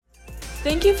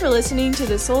Thank you for listening to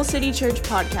the Soul City Church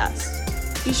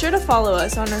podcast. Be sure to follow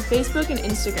us on our Facebook and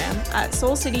Instagram at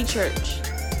Soul City Church.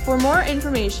 For more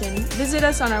information, visit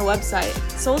us on our website,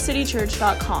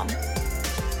 soulcitychurch.com.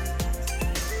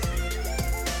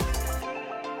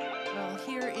 Well,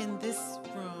 here in this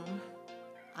room,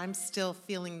 I'm still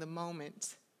feeling the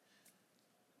moment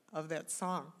of that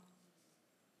song.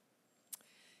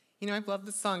 You know, I've loved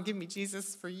the song, Give Me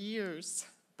Jesus, for years,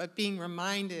 but being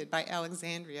reminded by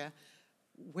Alexandria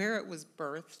where it was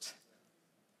birthed,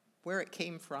 where it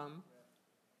came from,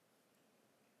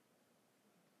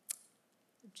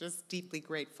 just deeply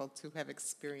grateful to have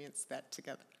experienced that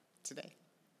together today.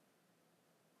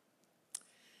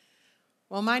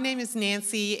 Well, my name is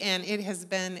Nancy, and it has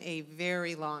been a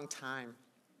very long time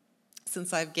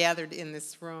since I've gathered in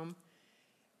this room.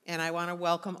 And I want to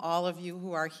welcome all of you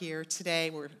who are here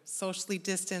today. We're socially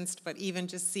distanced, but even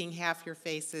just seeing half your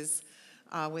faces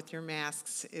with your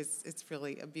masks it's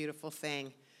really a beautiful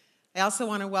thing. I also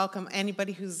want to welcome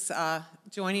anybody who's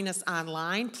joining us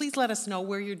online. Please let us know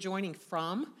where you're joining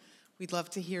from. We'd love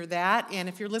to hear that. And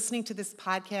if you're listening to this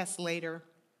podcast later,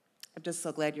 I'm just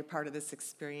so glad you're part of this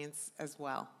experience as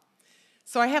well.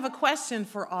 So I have a question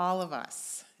for all of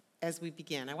us as we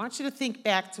begin. I want you to think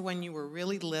back to when you were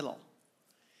really little.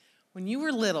 When you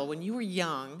were little, when you were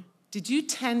young, did you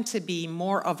tend to be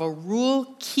more of a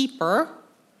rule keeper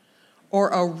or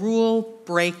a rule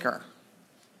breaker?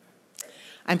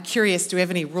 I'm curious, do we have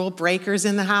any rule breakers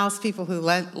in the house? People who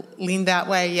lean that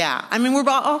way? Yeah. I mean, we're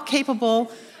all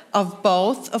capable of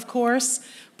both, of course,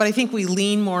 but I think we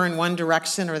lean more in one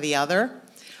direction or the other.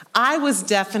 I was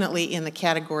definitely in the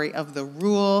category of the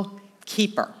rule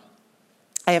keeper.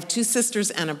 I have two sisters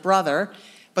and a brother,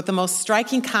 but the most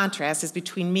striking contrast is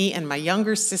between me and my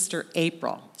younger sister,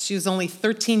 April. She was only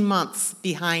 13 months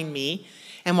behind me,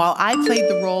 and while I played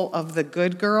the role of the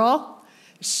good girl,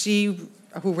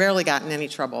 who rarely got in any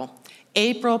trouble,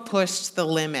 April pushed the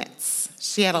limits.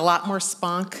 She had a lot more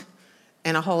spunk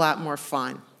and a whole lot more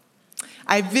fun.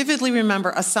 I vividly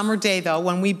remember a summer day, though,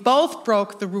 when we both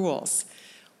broke the rules.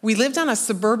 We lived on a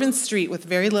suburban street with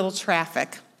very little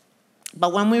traffic,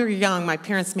 but when we were young, my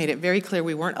parents made it very clear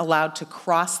we weren't allowed to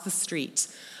cross the street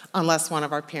unless one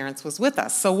of our parents was with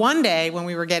us. So one day, when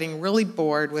we were getting really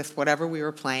bored with whatever we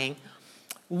were playing,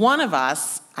 one of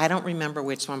us, I don't remember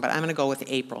which one, but I'm going to go with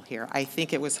April here, I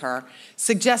think it was her,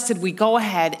 suggested we go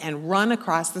ahead and run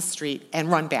across the street and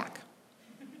run back.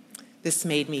 This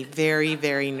made me very,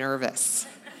 very nervous.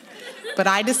 But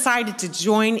I decided to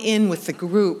join in with the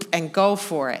group and go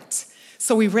for it.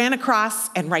 So we ran across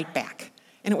and right back.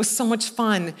 And it was so much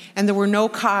fun, and there were no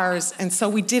cars, and so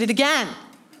we did it again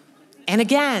and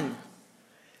again.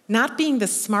 Not being the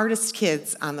smartest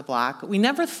kids on the block, we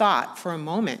never thought for a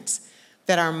moment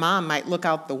that our mom might look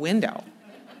out the window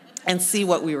and see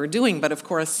what we were doing, but of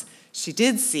course she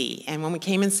did see. And when we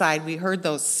came inside, we heard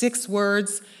those 6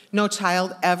 words no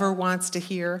child ever wants to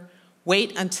hear: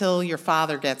 wait until your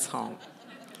father gets home.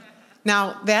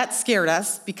 Now, that scared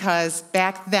us because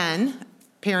back then,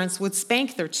 parents would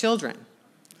spank their children.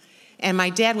 And my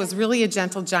dad was really a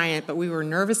gentle giant, but we were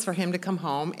nervous for him to come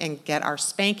home and get our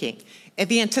spanking. And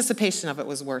the anticipation of it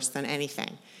was worse than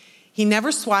anything. He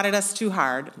never swatted us too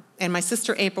hard, and my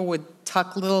sister April would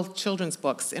tuck little children's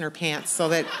books in her pants so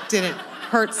that it didn't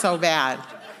hurt so bad.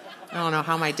 I don't know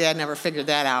how my dad never figured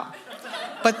that out.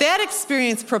 But that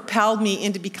experience propelled me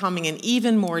into becoming an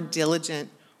even more diligent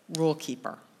rule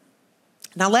keeper.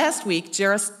 Now, last week,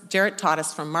 Jarrett taught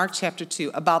us from Mark chapter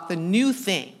 2 about the new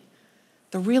thing,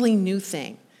 the really new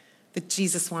thing that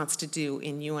Jesus wants to do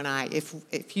in you and I.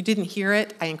 If you didn't hear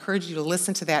it, I encourage you to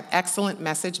listen to that excellent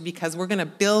message because we're going to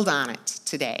build on it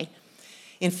today.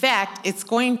 In fact, it's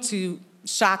going to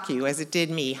shock you, as it did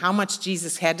me, how much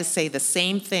Jesus had to say the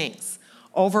same things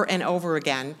over and over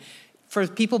again for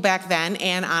people back then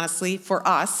and, honestly, for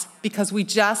us, because we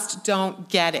just don't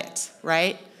get it,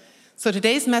 right? So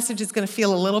today's message is going to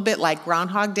feel a little bit like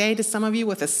Groundhog Day to some of you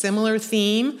with a similar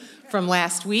theme from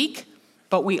last week.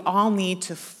 But we all need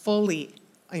to fully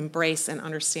embrace and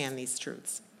understand these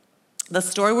truths. The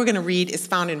story we're going to read is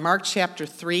found in Mark chapter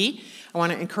 3. I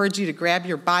want to encourage you to grab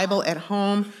your Bible at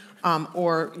home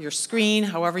or your screen,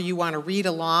 however you want to read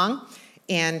along.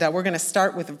 And we're going to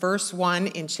start with verse 1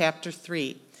 in chapter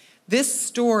 3. This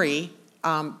story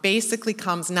basically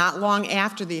comes not long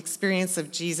after the experience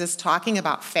of Jesus talking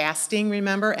about fasting,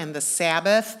 remember, and the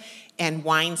Sabbath and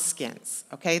wineskins.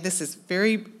 Okay, this is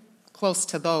very close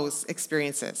to those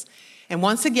experiences. And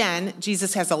once again,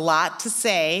 Jesus has a lot to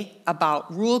say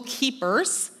about rule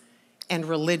keepers and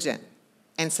religion,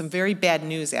 and some very bad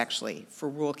news, actually, for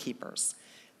rule keepers.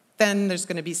 Then there's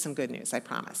going to be some good news, I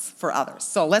promise, for others.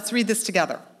 So let's read this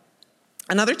together.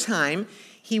 Another time,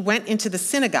 he went into the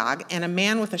synagogue, and a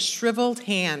man with a shriveled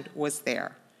hand was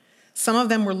there. Some of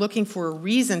them were looking for a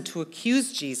reason to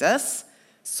accuse Jesus,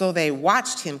 so they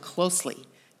watched him closely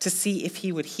to see if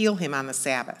he would heal him on the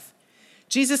Sabbath.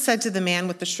 Jesus said to the man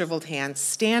with the shriveled hand,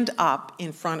 "Stand up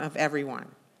in front of everyone."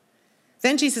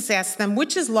 Then Jesus asked them,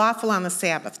 "Which is lawful on the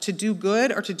Sabbath, to do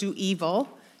good or to do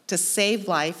evil, to save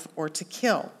life or to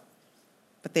kill?"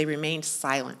 But they remained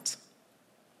silent.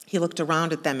 He looked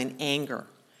around at them in anger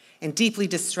and, deeply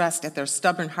distressed at their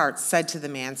stubborn hearts, said to the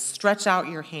man, "Stretch out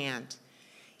your hand."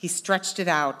 He stretched it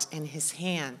out, and his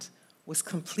hand was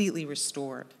completely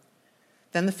restored.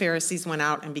 Then the Pharisees went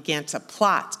out and began to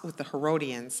plot with the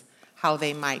Herodians how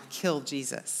they might kill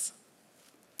Jesus.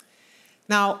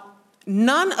 Now,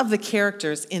 none of the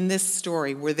characters in this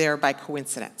story were there by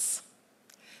coincidence.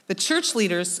 The church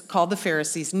leaders, called the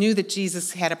Pharisees, knew that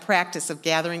Jesus had a practice of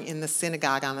gathering in the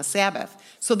synagogue on the Sabbath.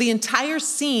 So the entire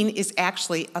scene is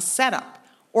actually a setup,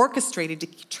 orchestrated to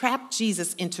trap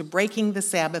Jesus into breaking the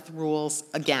Sabbath rules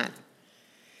again.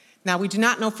 Now, we do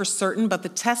not know for certain, but the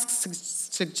text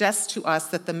suggests to us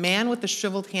that the man with the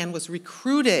shriveled hand was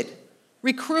recruited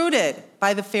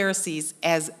by the Pharisees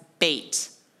as bait.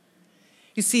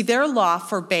 You see, their law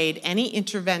forbade any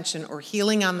intervention or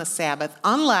healing on the Sabbath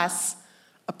unless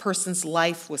a person's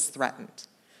life was threatened.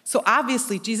 So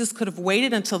obviously, Jesus could have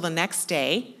waited until the next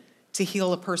day to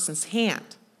heal a person's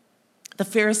hand. The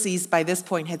Pharisees, by this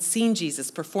point, had seen Jesus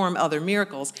perform other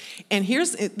miracles. And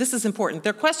this is important.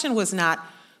 Their question was not,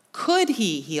 could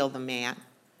he heal the man,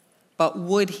 but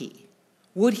would he?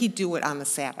 Would he do it on the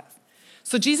Sabbath?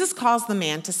 So Jesus calls the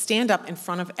man to stand up in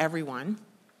front of everyone,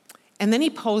 and then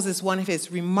he poses one of his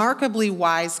remarkably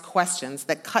wise questions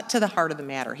that cut to the heart of the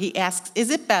matter. He asks, is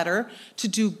it better to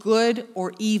do good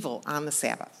or evil on the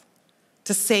Sabbath,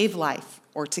 to save life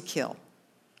or to kill?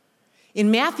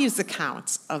 In Matthew's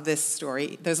account of this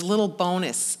story, there's a little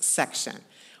bonus section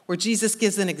where Jesus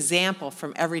gives an example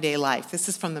from everyday life. This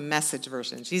is from the Message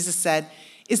version. Jesus said,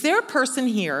 "Is there a person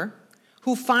here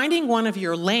who, finding one of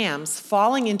your lambs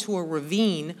falling into a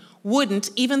ravine, wouldn't,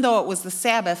 even though it was the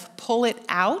Sabbath, pull it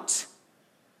out?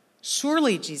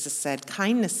 Surely," Jesus said,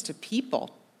 "kindness to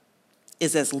people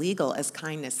is as legal as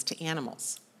kindness to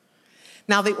animals."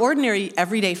 Now, the ordinary,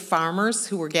 everyday farmers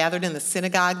who were gathered in the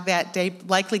synagogue that day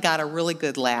likely got a really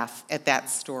good laugh at that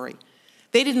story.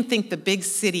 They didn't think the big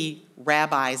city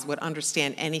rabbis would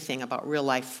understand anything about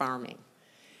real-life farming.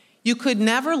 You could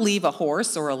never leave a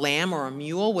horse or a lamb or a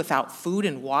mule without food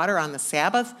and water on the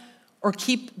Sabbath, or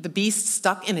keep the beast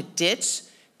stuck in a ditch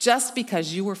just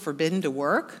because you were forbidden to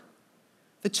work.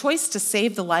 The choice to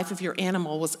save the life of your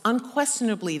animal was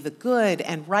unquestionably the good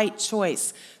and right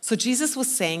choice. So Jesus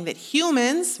was saying that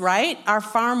humans, right, are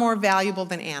far more valuable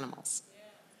than animals.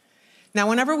 Now,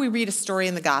 whenever we read a story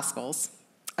in the Gospels,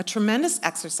 a tremendous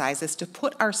exercise is to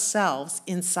put ourselves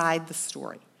inside the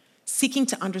story, seeking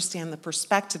to understand the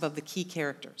perspective of the key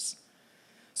characters.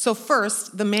 So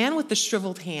first, the man with the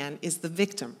shriveled hand is the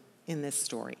victim in this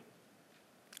story.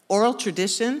 Oral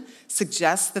tradition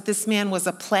suggests that this man was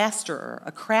a plasterer,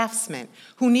 a craftsman,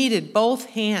 who needed both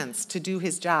hands to do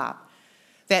his job.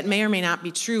 That may or may not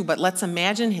be true, but let's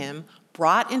imagine him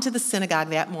brought into the synagogue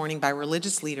that morning by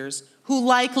religious leaders who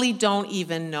likely don't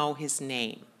even know his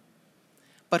name,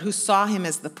 but who saw him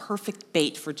as the perfect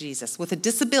bait for Jesus, with a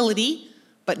disability,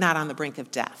 but not on the brink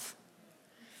of death.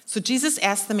 So Jesus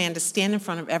asked the man to stand in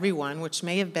front of everyone, which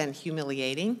may have been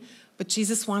humiliating, but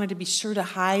Jesus wanted to be sure to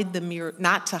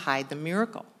not to hide the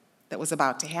miracle that was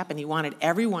about to happen. He wanted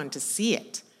everyone to see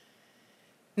it.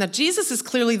 Now, Jesus is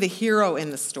clearly the hero in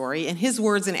the story, and his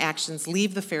words and actions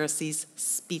leave the Pharisees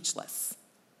speechless,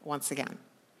 once again,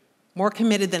 more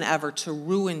committed than ever to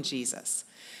ruin Jesus.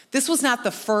 This was not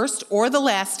the first or the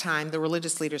last time the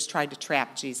religious leaders tried to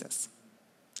trap Jesus.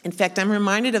 In fact, I'm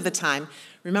reminded of the time,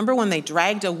 remember when they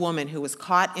dragged a woman who was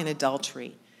caught in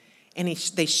adultery, and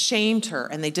they shamed her,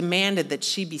 and they demanded that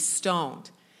she be stoned.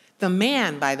 The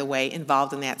man, by the way,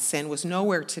 involved in that sin was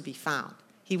nowhere to be found.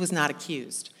 He was not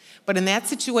accused. But in that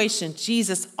situation,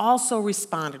 Jesus also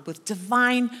responded with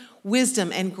divine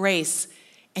wisdom and grace,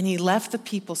 and he left the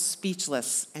people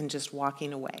speechless and just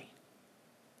walking away.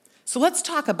 So let's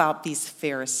talk about these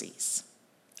Pharisees.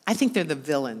 I think they're the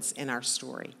villains in our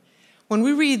story. When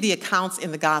we read the accounts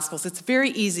in the Gospels, it's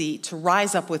very easy to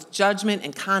rise up with judgment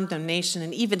and condemnation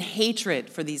and even hatred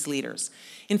for these leaders.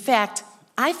 In fact,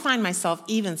 I find myself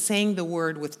even saying the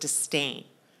word with disdain,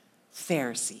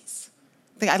 Pharisees.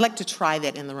 I'd like to try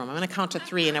that in the room. I'm going to count to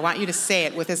 3, and I want you to say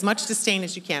it with as much disdain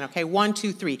as you can, okay? 1,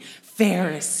 2, 3.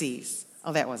 Pharisees.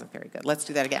 Oh, that wasn't very good. Let's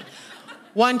do that again.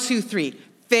 1, 2, 3.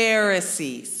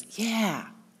 Pharisees. Yeah.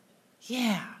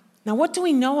 Now, what do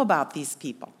we know about these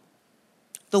people?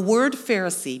 The word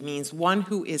Pharisee means one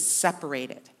who is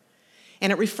separated,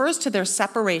 and it refers to their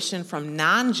separation from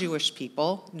non-Jewish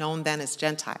people, known then as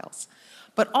Gentiles,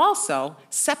 but also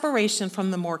separation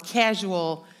from the more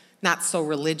casual, not so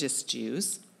religious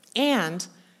Jews, and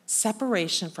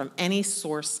separation from any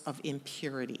source of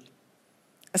impurity.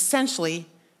 Essentially,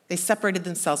 they separated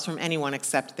themselves from anyone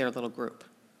except their little group.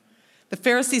 The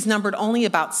Pharisees numbered only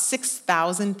about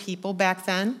 6,000 people back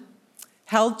then,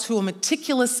 held to a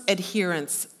meticulous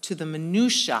adherence to the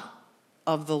minutiae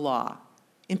of the law,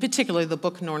 in particular the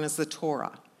book known as the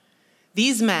Torah.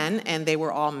 These men, and they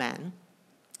were all men,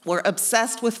 were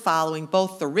obsessed with following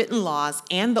both the written laws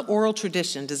and the oral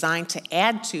tradition designed to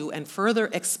add to and further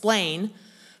explain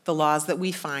the laws that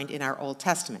we find in our Old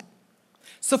Testament.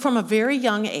 So from a very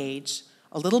young age,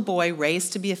 a little boy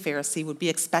raised to be a Pharisee would be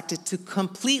expected to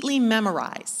completely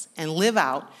memorize and live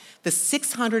out the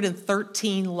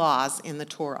 613 laws in the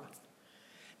Torah.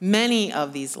 Many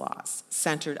of these laws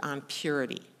centered on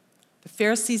purity. The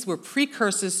Pharisees were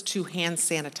precursors to hand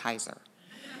sanitizer.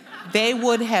 They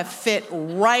would have fit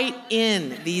right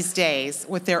in these days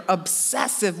with their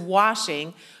obsessive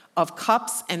washing of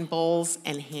cups and bowls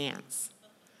and hands.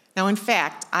 Now, in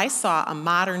fact, I saw a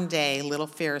modern-day little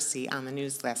Pharisee on the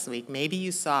news last week. Maybe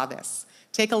you saw this.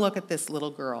 Take a look at this little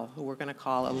girl who we're going to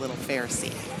call a little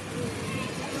Pharisee.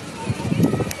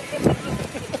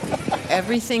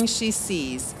 Everything she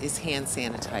sees is hand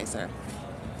sanitizer.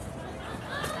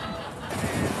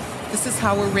 This is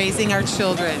how we're raising our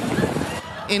children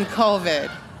in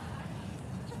COVID.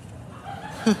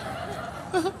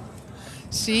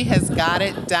 She has got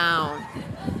it down.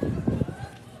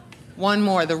 One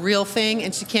more, the real thing,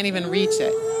 and she can't even reach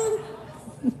it.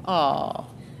 Oh.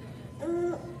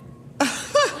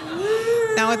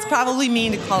 Now, it's probably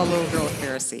mean to call a little girl a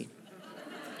Pharisee.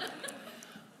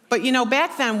 But you know,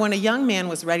 back then, when a young man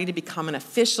was ready to become an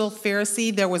official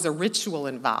Pharisee, there was a ritual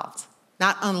involved,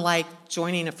 not unlike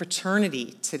joining a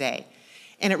fraternity today.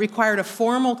 And it required a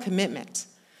formal commitment.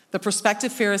 The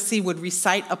prospective Pharisee would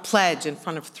recite a pledge in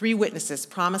front of 3 witnesses,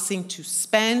 promising to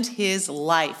spend his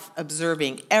life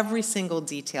observing every single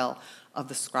detail of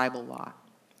the scribal law.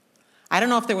 I don't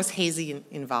know if there was hazing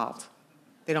involved.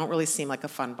 They don't really seem like a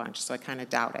fun bunch, so I kind of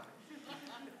doubt it.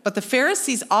 But the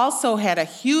Pharisees also had a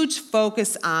huge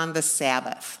focus on the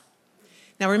Sabbath.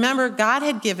 Now remember, God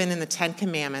had given in the 10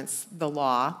 Commandments the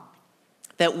law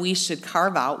that we should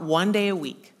carve out one day a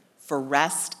week for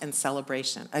rest and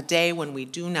celebration, a day when we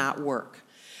do not work.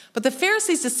 But the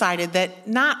Pharisees decided that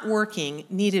not working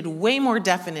needed way more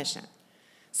definition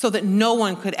so that no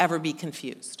one could ever be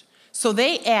confused. So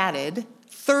they added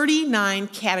 39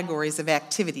 categories of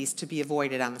activities to be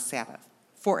avoided on the Sabbath.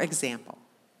 For example,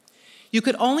 you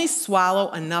could only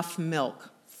swallow enough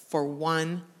milk for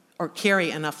one, or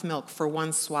carry enough milk for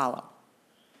one swallow.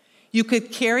 You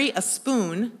could carry a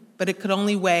spoon, but it could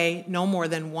only weigh no more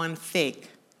than 1 fig.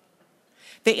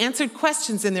 They answered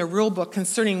questions in their rule book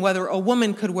concerning whether a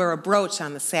woman could wear a brooch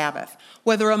on the Sabbath,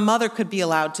 whether a mother could be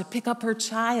allowed to pick up her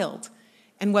child,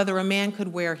 and whether a man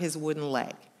could wear his wooden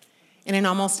leg. And in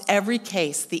almost every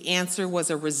case, the answer was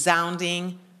a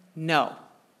resounding no.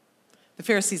 The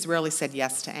Pharisees rarely said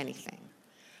yes to anything.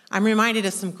 I'm reminded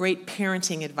of some great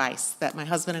parenting advice that my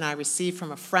husband and I received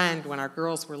from a friend when our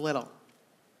girls were little.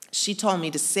 She told me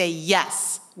to say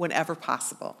yes whenever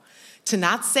possible, to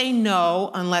not say no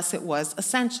unless it was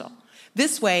essential.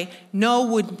 This way, no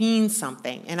would mean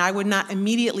something, and I would not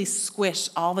immediately squish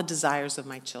all the desires of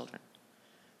my children.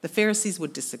 The Pharisees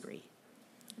would disagree.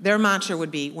 Their mantra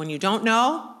would be, when you don't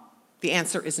know, the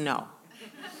answer is no.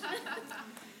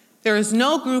 There is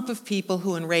no group of people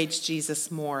who enraged Jesus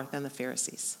more than the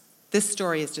Pharisees. This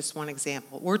story is just one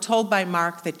example. We're told by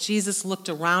Mark that Jesus looked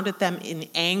around at them in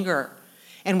anger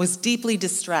and was deeply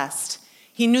distressed.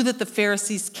 He knew that the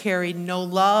Pharisees carried no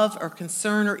love or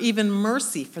concern or even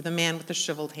mercy for the man with the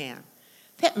shriveled hand.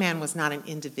 That man was not an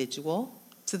individual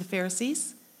to the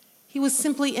Pharisees. He was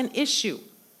simply an issue,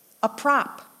 a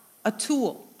prop, a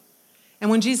tool.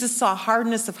 And when Jesus saw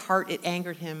hardness of heart, it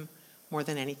angered him more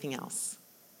than anything else.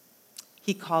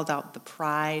 He called out the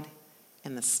pride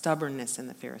and the stubbornness in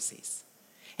the Pharisees.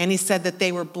 And he said that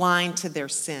they were blind to their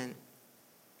sin.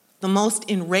 The most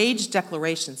enraged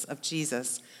declarations of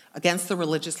Jesus against the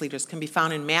religious leaders can be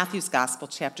found in Matthew's Gospel,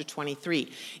 chapter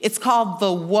 23. It's called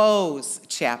the woes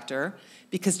chapter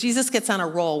because Jesus gets on a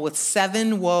roll with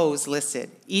 7 woes listed,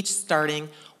 each starting,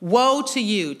 "Woe to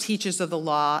you, teachers of the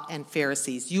law and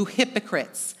Pharisees, you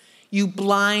hypocrites, you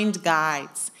blind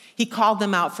guides." He called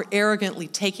them out for arrogantly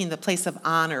taking the place of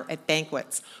honor at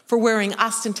banquets, for wearing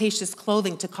ostentatious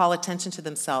clothing to call attention to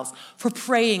themselves, for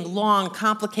praying long,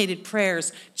 complicated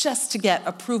prayers just to get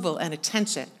approval and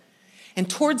attention. And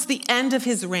towards the end of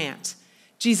his rant,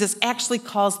 Jesus actually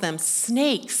calls them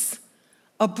snakes,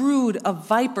 a brood of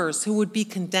vipers who would be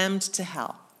condemned to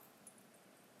hell.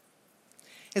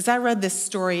 As I read this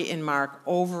story in Mark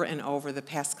over and over the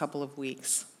past couple of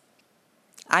weeks,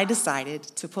 I decided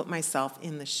to put myself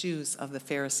in the shoes of the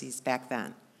Pharisees back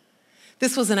then.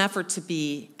 This was an effort to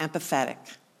be empathetic.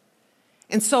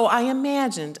 And so I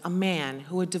imagined a man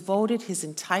who had devoted his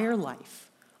entire life,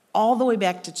 all the way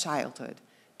back to childhood,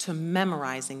 to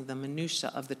memorizing the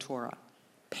minutiae of the Torah,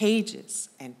 pages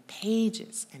and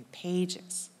pages and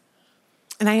pages.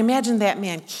 And I imagined that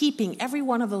man keeping every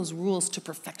one of those rules to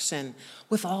perfection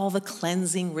with all the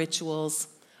cleansing rituals,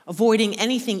 avoiding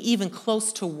anything even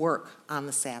close to work on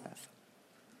the Sabbath.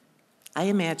 I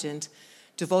imagined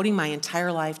devoting my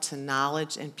entire life to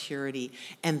knowledge and purity,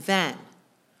 and then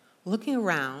looking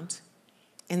around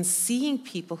and seeing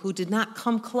people who did not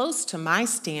come close to my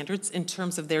standards in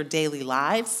terms of their daily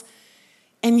lives,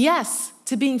 and yes,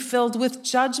 to being filled with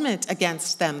judgment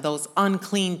against them, those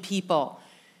unclean people.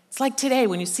 It's like today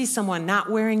when you see someone not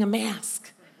wearing a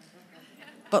mask.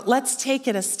 But let's take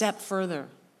it a step further.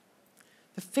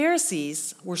 The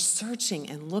Pharisees were searching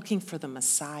and looking for the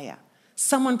Messiah,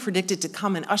 someone predicted to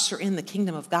come and usher in the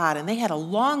kingdom of God, and they had a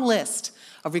long list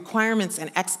of requirements and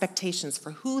expectations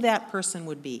for who that person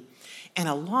would be. And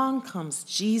along comes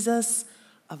Jesus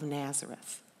of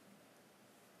Nazareth.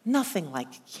 Nothing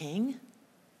like king.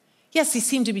 Yes, he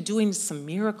seemed to be doing some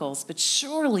miracles, but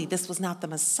surely this was not the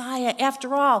Messiah.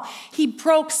 After all, he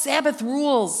broke Sabbath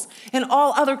rules and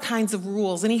all other kinds of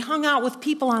rules, and he hung out with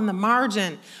people on the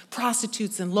margin,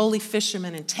 prostitutes and lowly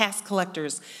fishermen and tax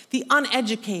collectors, the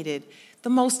uneducated, the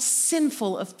most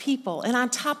sinful of people. And on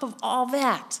top of all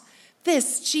that,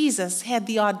 this Jesus had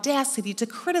the audacity to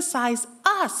criticize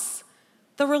us,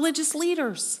 the religious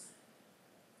leaders.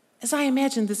 As I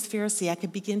imagined this Pharisee, I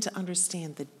could begin to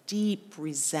understand the deep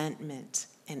resentment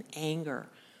and anger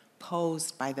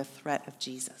posed by the threat of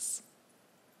Jesus.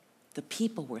 The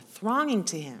people were thronging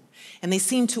to him, and they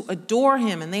seemed to adore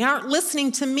him, and they aren't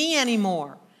listening to me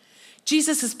anymore.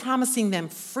 Jesus is promising them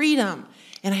freedom,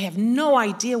 and I have no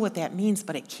idea what that means,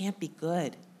 but it can't be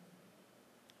good.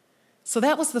 So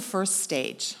that was the first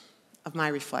stage of my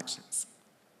reflections.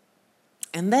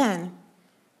 And then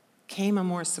came a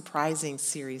more surprising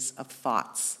series of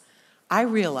thoughts. I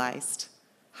realized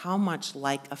how much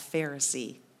like a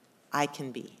Pharisee I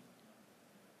can be.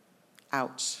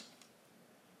 Ouch.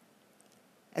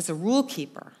 As a rule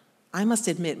keeper, I must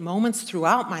admit moments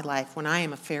throughout my life when I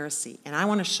am a Pharisee, and I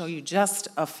want to show you just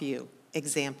a few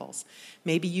examples.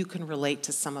 Maybe you can relate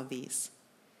to some of these.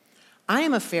 I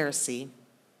am a Pharisee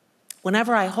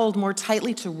whenever I hold more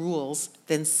tightly to rules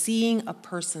than seeing a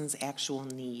person's actual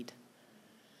need.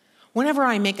 Whenever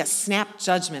I make a snap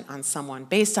judgment on someone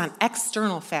based on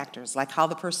external factors like how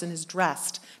the person is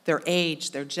dressed, their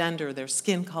age, their gender, their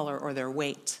skin color, or their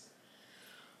weight.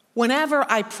 Whenever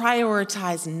I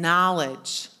prioritize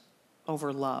knowledge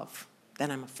over love,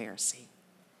 then I'm a Pharisee.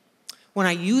 When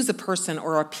I use a person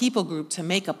or a people group to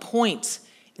make a point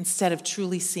instead of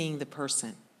truly seeing the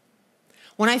person.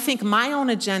 When I think my own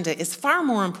agenda is far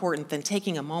more important than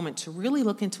taking a moment to really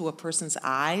look into a person's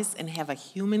eyes and have a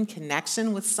human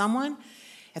connection with someone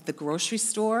at the grocery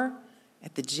store,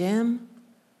 at the gym,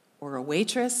 or a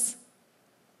waitress.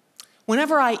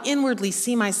 Whenever I inwardly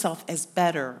see myself as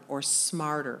better or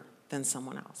smarter than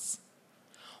someone else.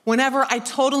 Whenever I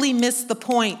totally miss the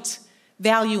point,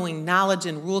 valuing knowledge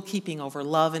and rule-keeping over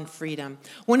love and freedom.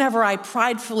 Whenever I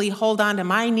pridefully hold on to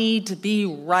my need to be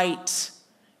right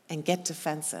and get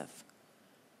defensive.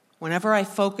 Whenever I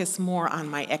focus more on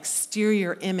my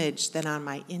exterior image than on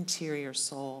my interior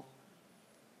soul.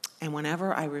 And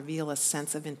whenever I reveal a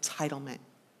sense of entitlement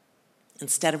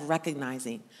instead of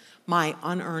recognizing my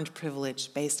unearned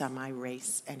privilege based on my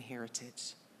race and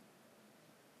heritage.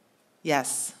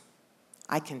 Yes,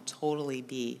 I can totally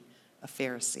be a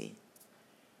Pharisee.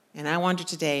 And I wonder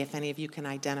today if any of you can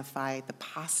identify the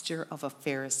posture of a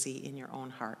Pharisee in your own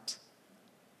heart.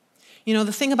 You know,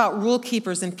 the thing about rule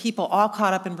keepers and people all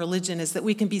caught up in religion is that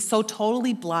we can be so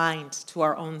totally blind to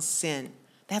our own sin.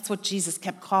 That's what Jesus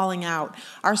kept calling out.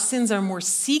 Our sins are more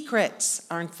secret,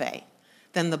 aren't they,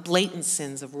 than the blatant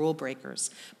sins of rule breakers.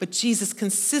 But Jesus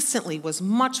consistently was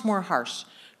much more harsh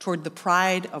toward the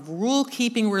pride of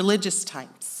rule-keeping religious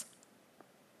types.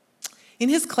 In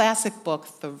his classic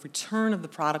book, The Return of the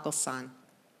Prodigal Son,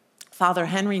 Father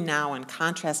Henry Nouwen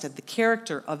contrasted the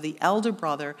character of the elder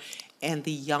brother and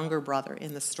the younger brother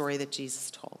in the story that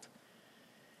Jesus told.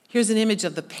 Here's an image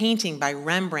of the painting by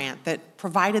Rembrandt that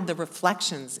provided the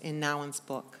reflections in Nouwen's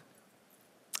book.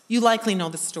 You likely know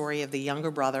the story of the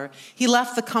younger brother. He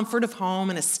left the comfort of home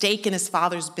and a stake in his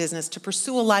father's business to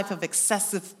pursue a life of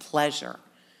excessive pleasure.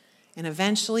 And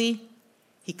eventually,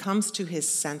 he comes to his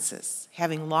senses,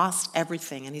 having lost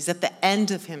everything, and he's at the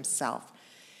end of himself.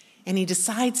 And he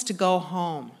decides to go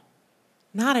home,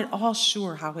 not at all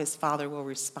sure how his father will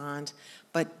respond,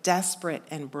 but desperate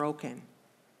and broken.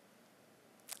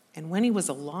 And when he was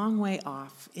a long way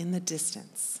off in the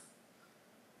distance,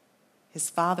 his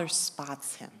father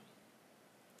spots him,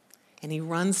 and he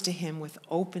runs to him with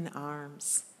open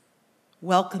arms,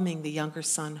 welcoming the younger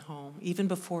son home. Even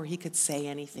before he could say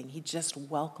anything, he just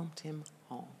welcomed him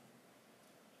home.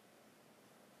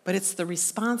 But it's the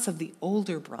response of the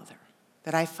older brother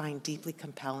that I find deeply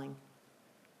compelling.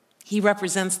 He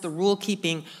represents the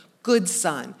rule-keeping, good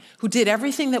son who did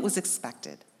everything that was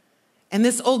expected. And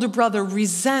this older brother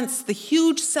resents the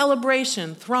huge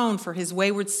celebration thrown for his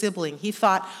wayward sibling. He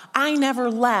thought, I never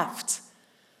left.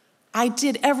 I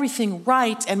did everything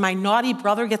right, and my naughty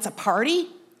brother gets a party?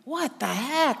 What the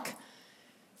heck?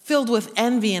 Filled with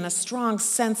envy and a strong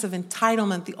sense of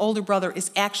entitlement, the older brother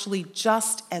is actually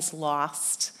just as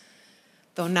lost,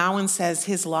 though Nouwen says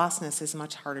his lostness is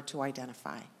much harder to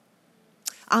identify.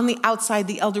 On the outside,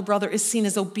 the elder brother is seen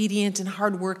as obedient and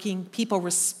hardworking. People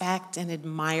respect and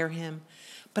admire him.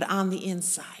 But on the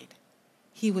inside,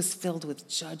 he was filled with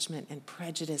judgment and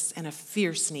prejudice and a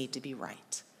fierce need to be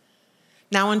right.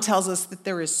 Nouwen tells us that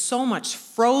there is so much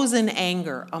frozen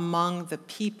anger among the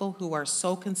people who are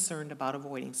so concerned about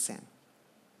avoiding sin.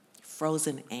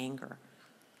 Frozen anger.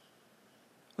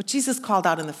 What Jesus called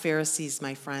out in the Pharisees,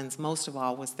 my friends, most of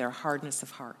all, was their hardness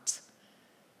of heart.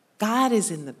 God is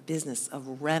in the business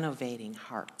of renovating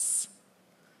hearts.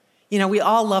 You know, we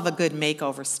all love a good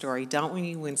makeover story, don't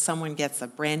we? When someone gets a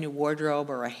brand new wardrobe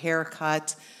or a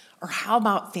haircut, or how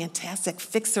about fantastic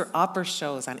fixer-upper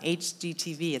shows on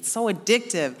HGTV? It's so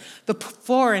addictive. The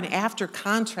before and after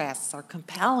contrasts are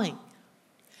compelling.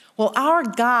 Well, our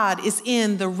God is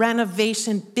in the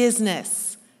renovation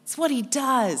business. It's what he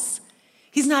does.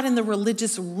 He's not in the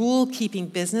religious rule-keeping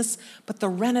business, but the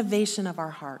renovation of our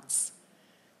hearts.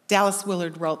 Dallas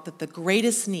Willard wrote that the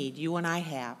greatest need you and I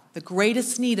have, the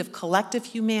greatest need of collective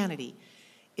humanity,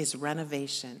 is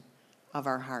renovation of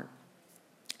our heart.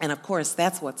 And of course,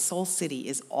 that's what Soul City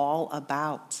is all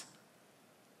about.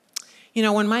 You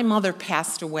know, when my mother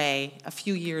passed away a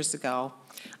few years ago,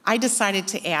 I decided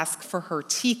to ask for her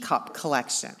teacup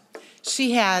collection.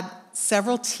 She had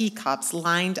several teacups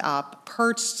lined up,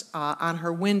 perched on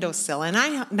her windowsill, and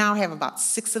I now have about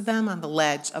 6 of them on the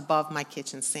ledge above my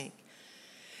kitchen sink.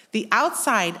 The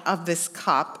outside of this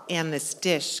cup and this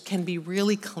dish can be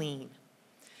really clean.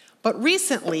 But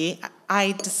recently,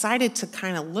 I decided to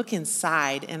kind of look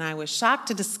inside, and I was shocked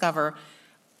to discover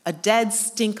a dead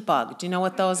stink bug. Do you know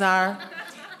what those are?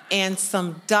 And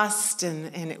some dust,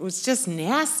 and it was just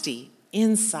nasty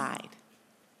inside.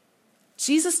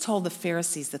 Jesus told the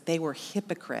Pharisees that they were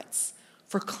hypocrites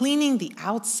for cleaning the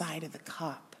outside of the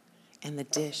cup and the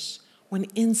dish, when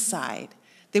inside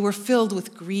they were filled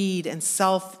with greed and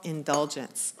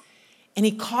self-indulgence. And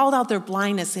he called out their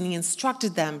blindness, and he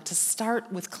instructed them to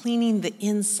start with cleaning the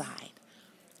inside,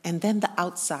 and then the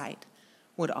outside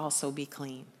would also be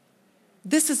clean.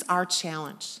 This is our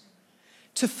challenge,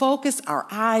 to focus our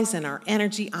eyes and our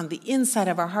energy on the inside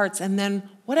of our hearts, and then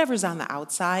whatever's on the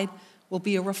outside will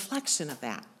be a reflection of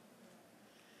that.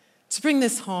 To bring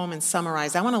this home and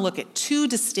summarize, I want to look at 2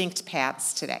 distinct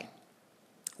paths today.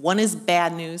 One is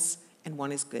bad news, and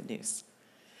one is good news.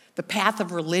 The path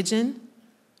of religion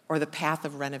or the path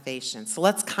of renovation. So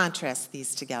let's contrast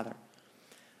these together.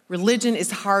 Religion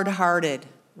is hard-hearted.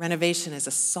 Renovation is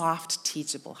a soft,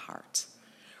 teachable heart.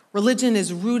 Religion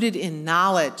is rooted in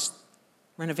knowledge.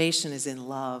 Renovation is in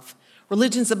love.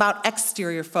 Religion's about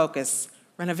exterior focus.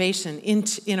 Renovation,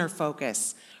 inner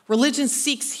focus. Religion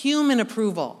seeks human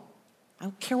approval. I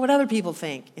don't care what other people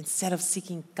think, instead of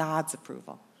seeking God's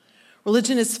approval.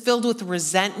 Religion is filled with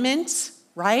resentment,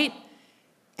 right?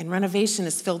 And renovation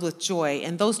is filled with joy,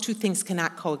 and those 2 things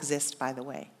cannot coexist, by the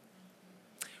way.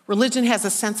 Religion has a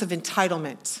sense of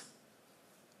entitlement.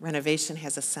 Renovation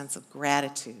has a sense of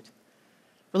gratitude.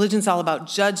 Religion's all about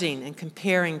judging and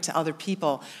comparing to other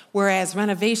people, whereas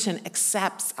renovation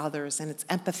accepts others and it's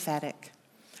empathetic.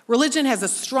 Religion has a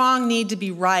strong need to be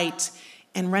right,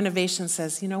 and renovation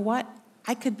says, you know what?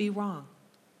 I could be wrong.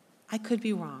 I could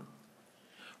be wrong.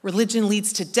 Religion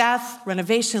leads to death.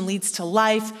 Renovation leads to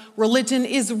life. Religion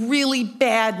is really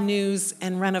bad news,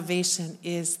 and renovation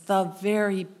is the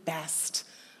very best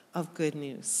of good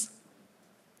news.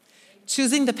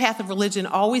 Choosing the path of religion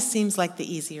always seems like the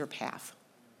easier path.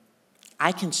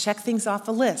 I can check things off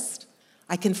a list.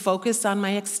 I can focus on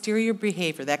my exterior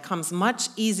behavior. That comes much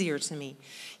easier to me.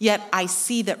 Yet I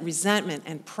see that resentment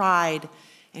and pride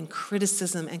and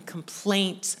criticism and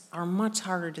complaint are much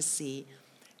harder to see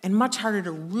and much harder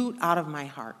to root out of my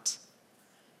heart.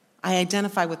 I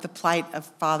identify with the plight of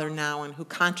Father Nouwen, who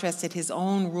contrasted his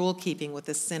own rule-keeping with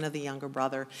the sin of the younger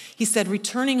brother. He said,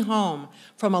 returning home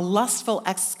from a lustful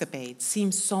escapade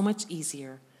seems so much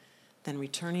easier than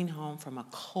returning home from a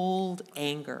cold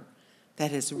anger that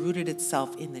has rooted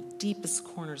itself in the deepest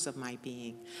corners of my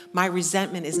being. My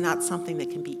resentment is not something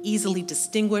that can be easily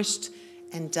distinguished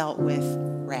and dealt with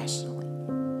rationally.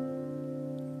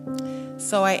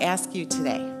 So I ask you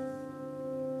today,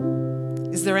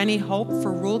 is there any hope for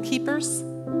rule keepers?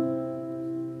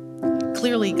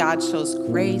 Clearly, God shows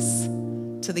grace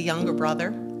to the younger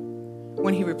brother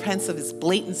when he repents of his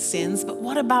blatant sins. But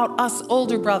what about us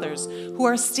older brothers who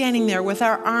are standing there with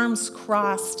our arms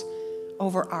crossed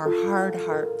over our hard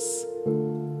hearts?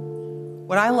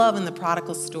 What I love in the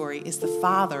prodigal story is the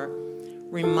father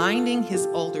reminding his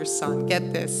older son,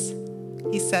 get this,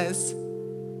 he says,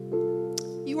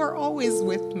 "You are always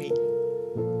with me.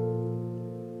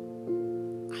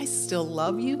 I still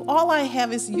love you. All I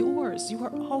have is yours. You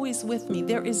are always with me.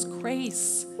 There is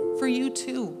grace for you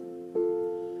too."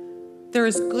 There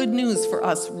is good news for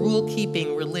us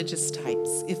rule-keeping religious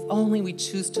types if only we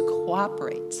choose to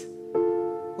cooperate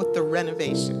with the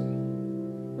renovation.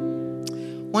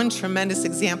 One tremendous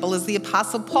example is the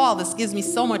Apostle Paul. This gives me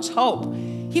so much hope.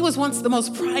 He was once the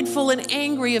most prideful and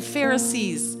angry of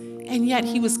Pharisees, and yet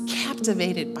he was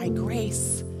captivated by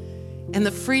grace and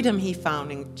the freedom he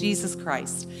found in Jesus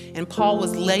Christ. And Paul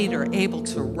was later able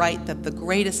to write that the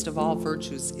greatest of all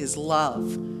virtues is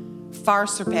love, far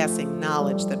surpassing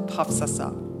knowledge that puffs us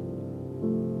up.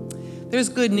 There's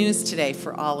good news today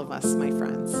for all of us, my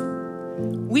friends.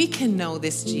 We can know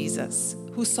this Jesus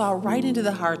who saw right into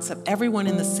the hearts of everyone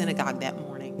in the synagogue that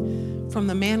morning, from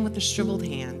the man with the shriveled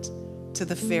hand to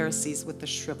the Pharisees with the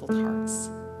shriveled hearts.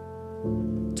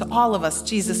 To all of us,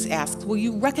 Jesus asks, will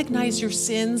you recognize your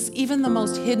sins, even the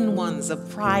most hidden ones of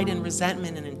pride and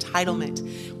resentment and entitlement?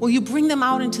 Will you bring them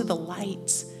out into the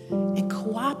light and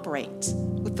cooperate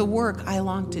with the work I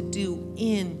long to do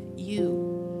in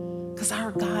you? Because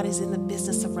our God is in the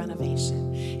business of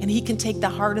renovation, and he can take the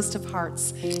hardest of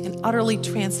hearts and utterly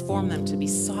transform them to be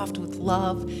soft with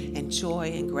love and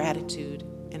joy and gratitude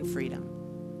and freedom.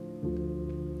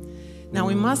 Now,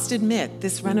 we must admit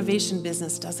this renovation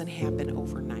business doesn't happen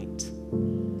overnight.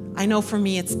 I know for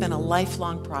me it's been a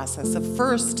lifelong process of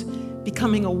first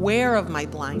becoming aware of my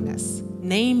blindness,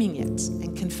 naming it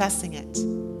and confessing it.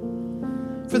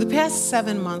 For the past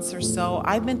 7 months or so,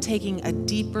 I've been taking a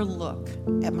deeper look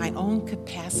at my own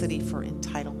capacity for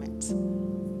entitlement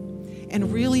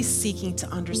and really seeking to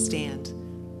understand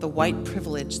the white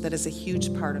privilege that is a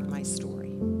huge part of my story.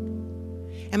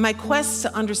 And my quest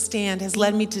to understand has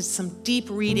led me to some deep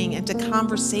reading and to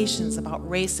conversations about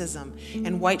racism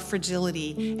and white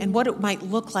fragility and what it might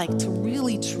look like to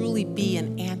really, truly be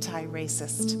an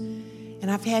anti-racist. And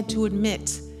I've had to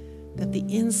admit that the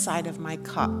inside of my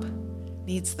cup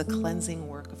needs the cleansing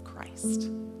work of Christ.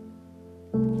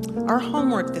 Our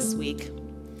homework this week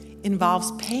involves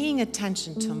paying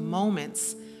attention to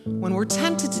moments when we're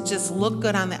tempted to just look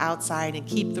good on the outside and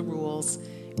keep the rules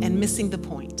and missing the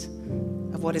point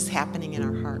of what is happening in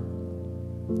our heart.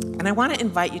 And I want to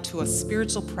invite you to a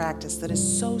spiritual practice that is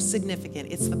so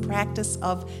significant. It's the practice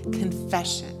of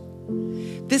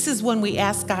confession. This is when we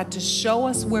ask God to show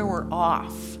us where we're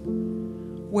off,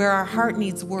 where our heart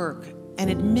needs work, and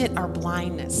admit our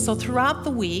blindness. So throughout the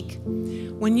week,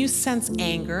 when you sense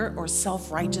anger or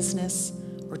self-righteousness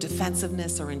or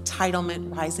defensiveness or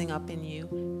entitlement rising up in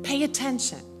you, pay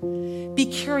attention. Be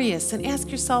curious and ask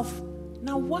yourself,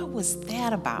 now what was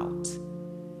that about?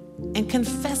 And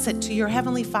confess it to your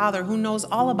Heavenly Father who knows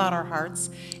all about our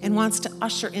hearts and wants to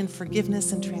usher in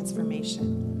forgiveness and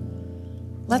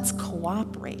transformation. Let's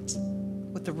cooperate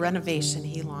with the renovation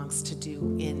he longs to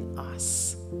do in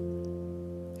us.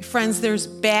 Friends, there's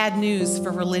bad news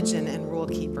for religion and rule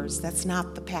keepers. That's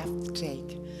not the path to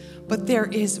take. But there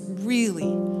is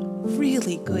really,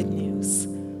 really good news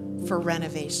for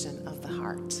renovation of the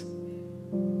heart.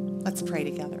 Let's pray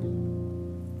together.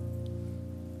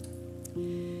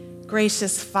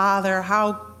 Gracious Father,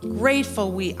 how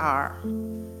grateful we are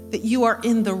that you are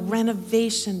in the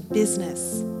renovation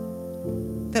business.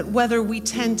 That whether we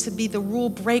tend to be the rule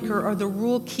breaker or the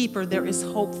rule keeper, there is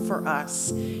hope for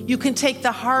us. You can take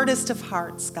the hardest of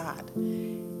hearts, God.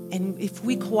 And if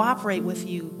we cooperate with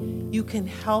you, you can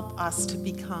help us to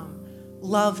become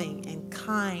loving and kind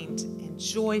kind and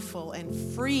joyful and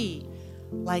free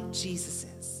like Jesus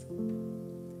is.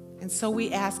 And so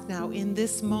we ask now in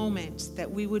this moment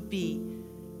that we would be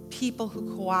people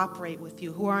who cooperate with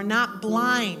you, who are not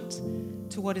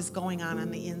blind to what is going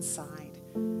on the inside,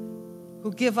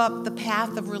 who give up the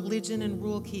path of religion and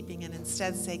rule keeping and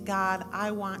instead say, God,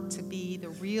 I want to be the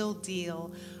real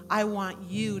deal. I want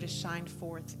you to shine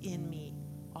forth in me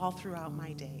all throughout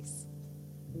my days.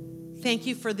 Thank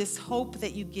you for this hope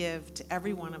that you give to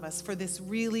every one of us, for this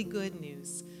really good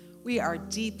news. We are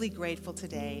deeply grateful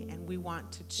today, and we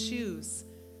want to choose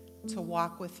to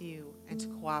walk with you and to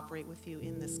cooperate with you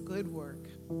in this good work.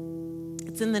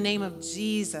 It's in the name of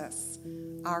Jesus,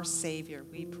 our Savior,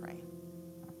 we pray.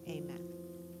 Amen.